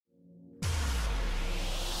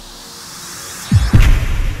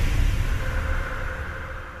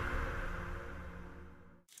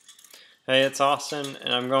Hey, it's Austin,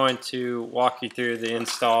 and I'm going to walk you through the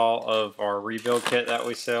install of our rebuild kit that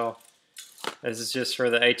we sell. This is just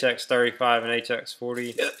for the HX35 and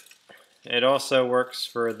HX40. It also works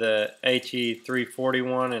for the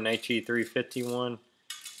HE341 and HE351.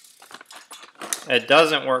 It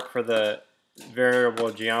doesn't work for the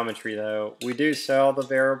variable geometry though. We do sell the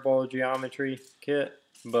variable geometry kit,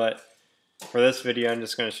 but for this video I'm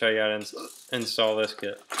just going to show you how to install this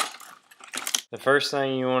kit. The first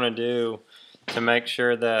thing you want to do to make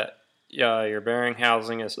sure that your bearing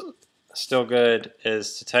housing is still good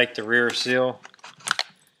is to take the rear seal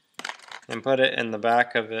and put it in the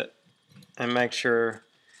back of it and make sure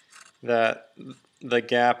that the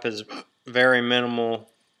gap is very minimal,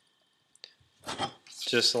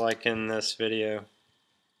 just like in this video.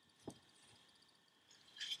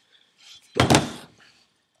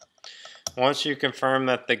 Once you confirm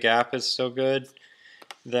that the gap is still good,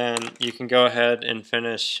 then you can go ahead and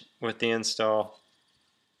finish with the install.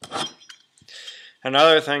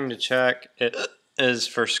 Another thing to check is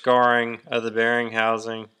for scarring of the bearing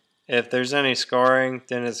housing. If there's any scarring,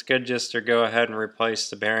 then it's good just to go ahead and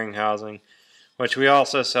replace the bearing housing, which we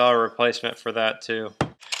also sell a replacement for that too.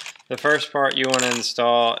 The first part you want to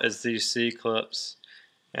install is these C-clips,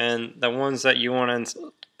 and the ones that you want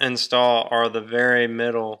to install are the very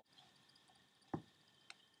middle.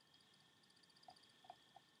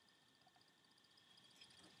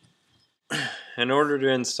 In order to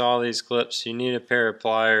install these clips, you need a pair of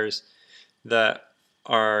pliers that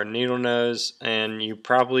are needle nose, and you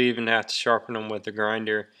probably even have to sharpen them with a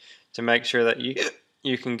grinder to make sure that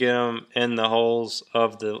you can get them in the holes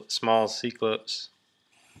of the small C-clips.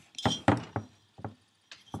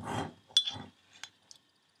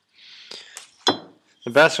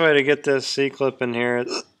 The best way to get this C-clip in here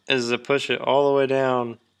is to push it all the way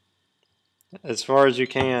down as far as you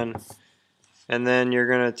can, and then you're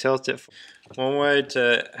going to tilt it. One way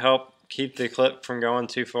to help keep the clip from going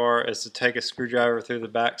too far is to take a screwdriver through the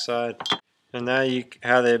backside, and now you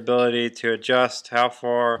have the ability to adjust how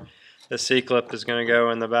far the C-clip is going to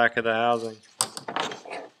go in the back of the housing.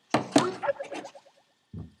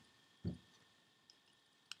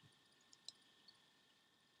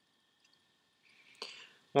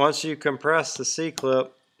 Once you compress the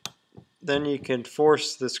C-clip, then you can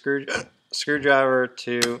force the screwdriver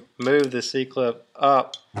to move the C-clip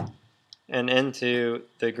up and into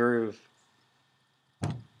the groove.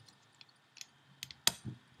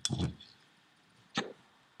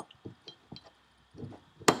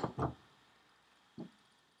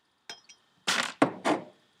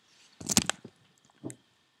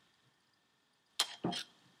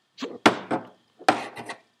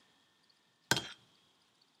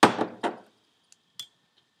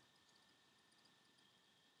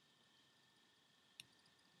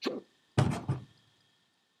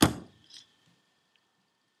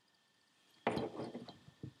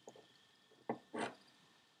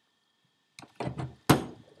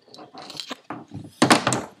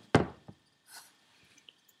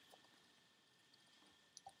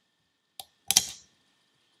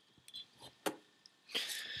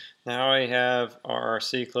 Now we have our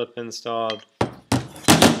C-clip installed.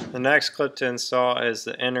 The next clip to install is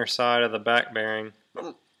the inner side of the back bearing,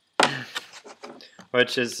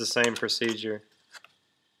 which is the same procedure.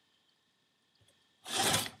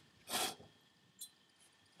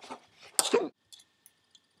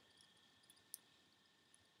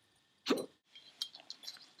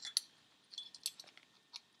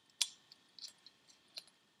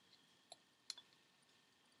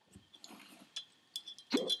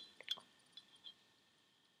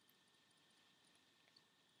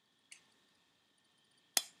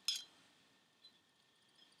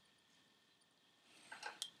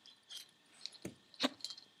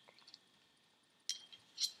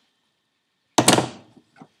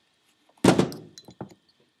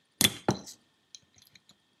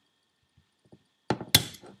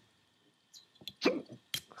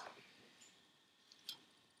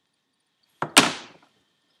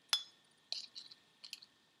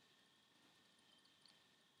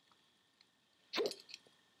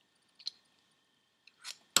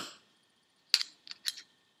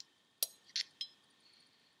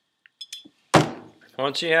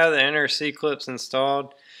 Once you have the inner C-clips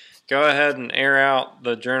installed, go ahead and air out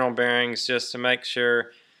the journal bearings just to make sure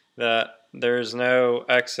that there's no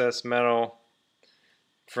excess metal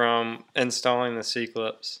from installing the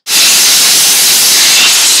C-clips.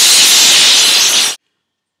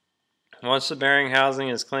 Once the bearing housing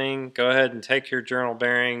is clean, go ahead and take your journal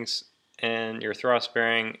bearings and your thrust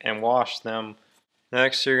bearing and wash them.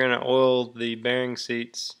 Next, you're going to oil the bearing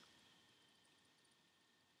seats.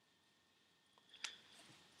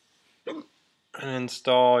 and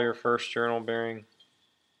install your first journal bearing.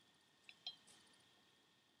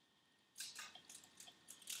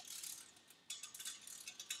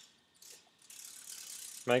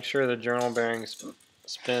 Make sure the journal bearing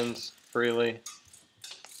spins freely.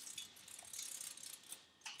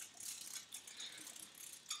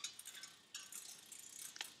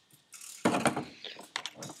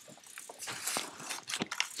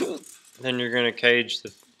 Then you're going to cage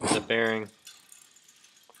the bearing.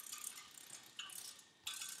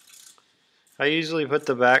 I usually put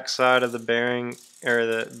the back side of the bearing, or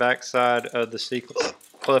the back side of the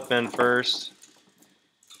C-clip in first.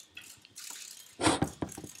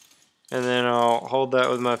 And then I'll hold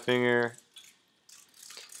that with my finger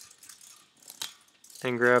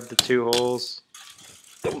and grab the two holes.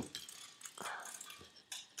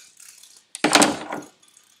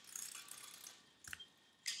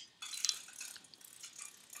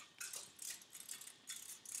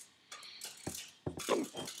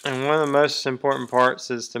 And one of the most important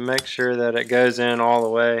parts is to make sure that it goes in all the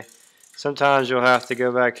way. Sometimes you'll have to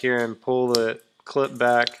go back here and pull the clip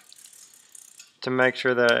back to make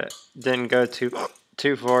sure that it didn't go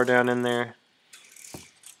too far down in there.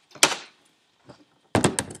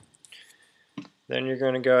 Then you're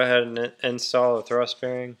going to go ahead and install the thrust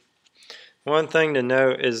bearing. One thing to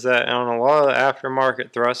note is that on a lot of the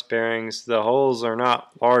aftermarket thrust bearings, the holes are not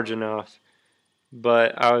large enough.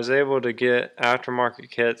 But I was able to get aftermarket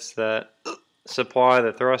kits that supply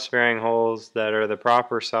the thrust bearing holes that are the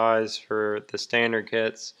proper size for the standard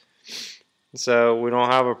kits. So we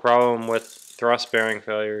don't have a problem with thrust bearing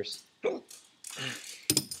failures.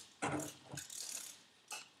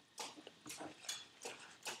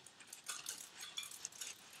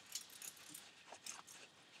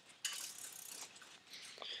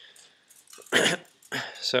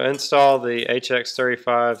 So install the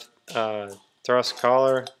HX35 thrust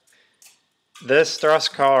collar. This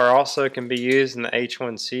thrust collar also can be used in the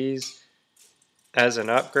H1Cs as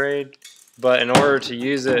an upgrade, but in order to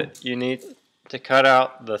use it, you need to cut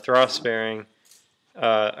out the thrust bearing,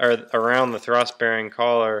 or around the thrust bearing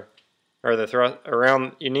collar, or the thrust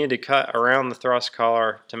around. You need to cut around the thrust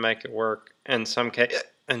collar to make it work. In some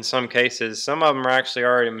cases, some of them are actually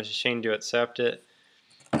already machined to accept it,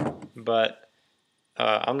 but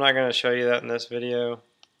I'm not going to show you that in this video.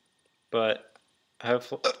 But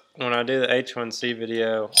hopefully, when I do the H1C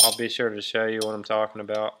video, I'll be sure to show you what I'm talking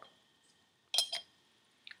about.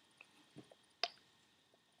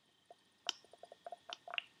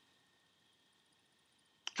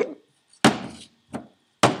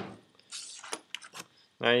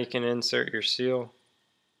 Now you can insert your seal.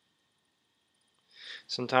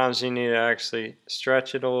 Sometimes you need to actually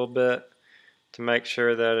stretch it a little bit to make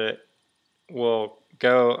sure that it will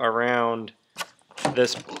go around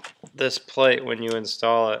this plate when you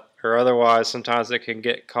install it, or otherwise sometimes it can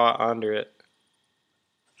get caught under it.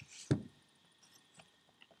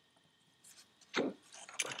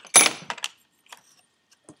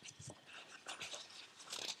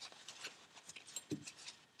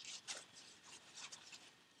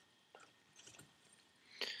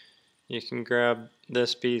 You can grab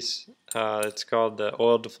this piece, it's called the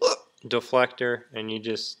oil deflector, and you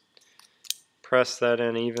just press that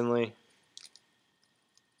in evenly.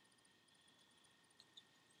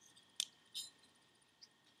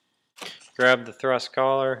 Grab the thrust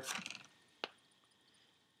collar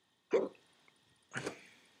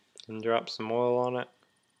and drop some oil on it.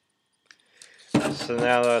 So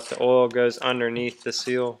now that the oil goes underneath the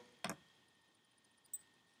seal.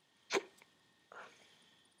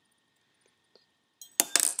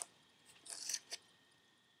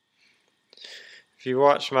 If you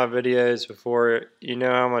watched my videos before, you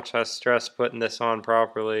know how much I stress putting this on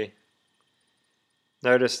properly.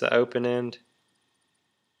 Notice the open end.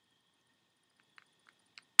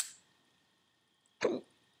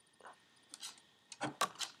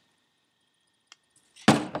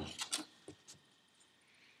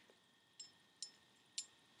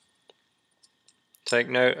 Take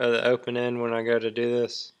note of the open end when I go to do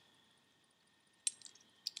this.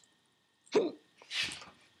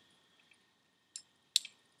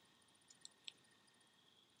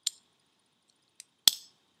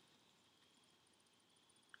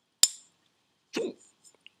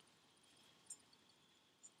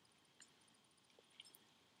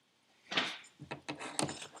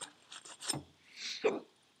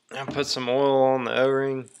 I put some oil on the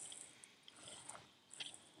O-ring.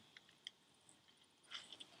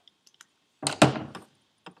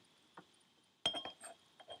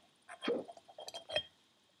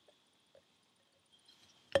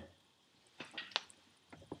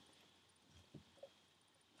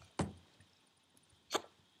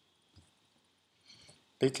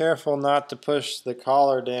 Be careful not to push the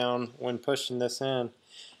collar down when pushing this in,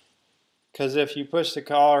 because if you push the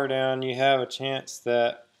collar down, you have a chance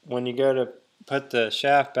that when you go to put the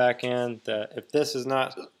shaft back in, that if this is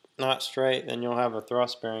not straight, then you'll have a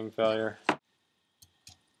thrust bearing failure.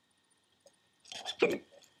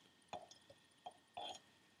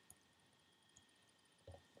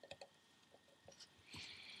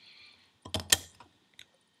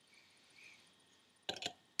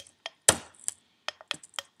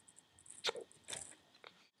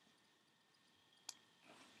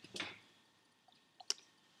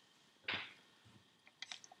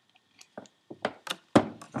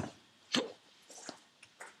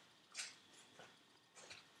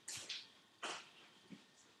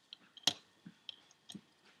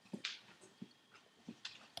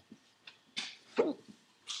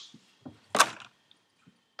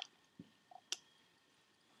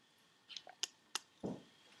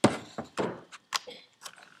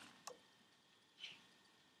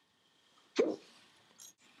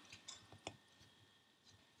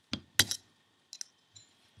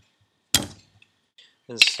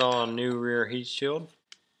 Install a new rear heat shield.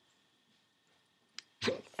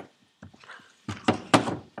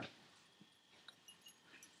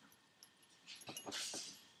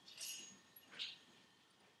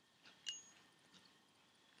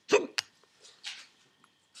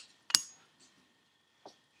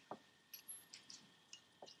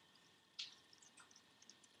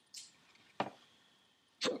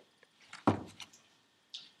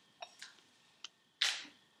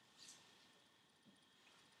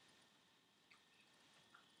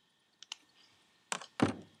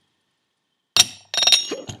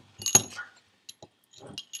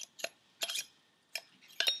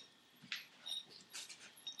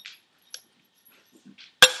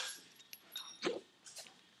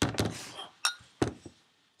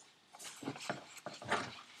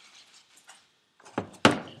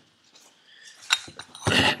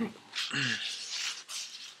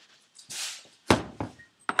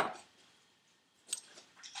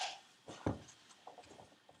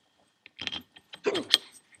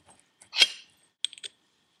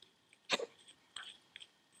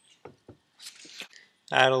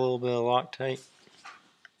 Add a little bit of Loctite.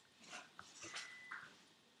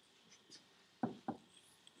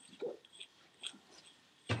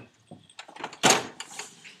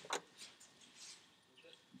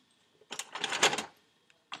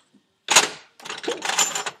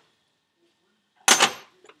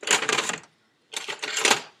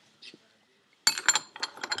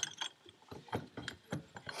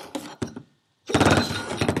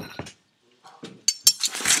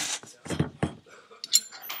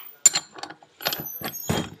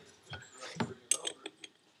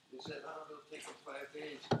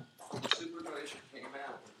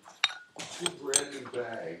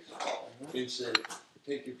 Bags and said,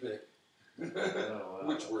 take your pick.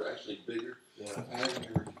 Which were actually bigger. Yeah. I had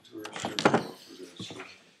your tourist shirt for this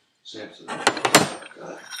Samson.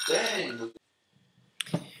 God dang.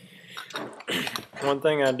 One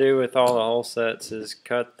thing I do with all the Holsets is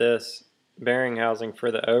cut this bearing housing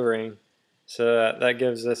for the O-ring, so that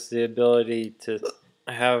gives us the ability to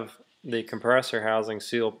have the compressor housing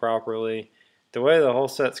sealed properly. The way the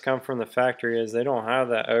Holsets come from the factory is they don't have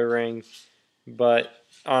that O-ring, but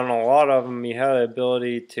on a lot of them you have the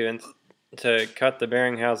ability to cut the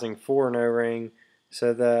bearing housing for an O-ring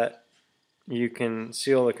so that you can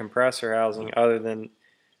seal the compressor housing, other than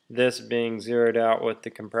this being zeroed out with the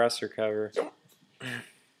compressor cover.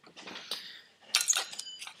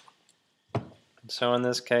 So in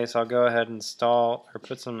this case, I'll go ahead and install or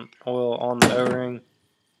put some oil on the O-ring.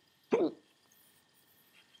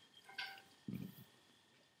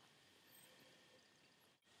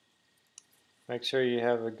 Make sure you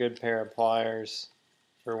have a good pair of pliers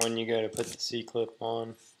for when you go to put the C-clip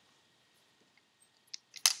on.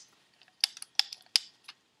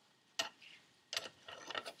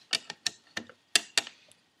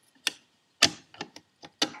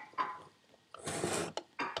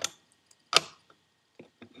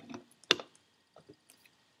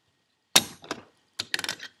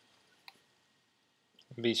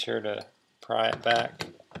 Be sure to pry it back.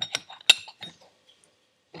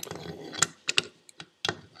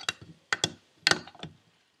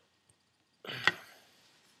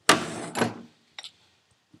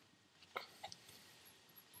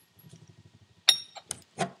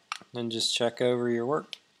 And just check over your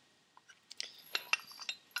work.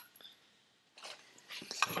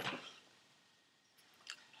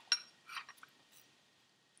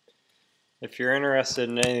 If you're interested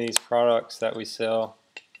in any of these products that we sell,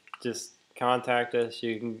 just contact us.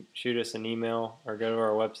 You can shoot us an email or go to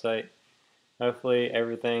our website. Hopefully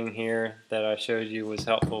everything here that I showed you was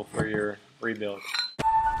helpful for your rebuild.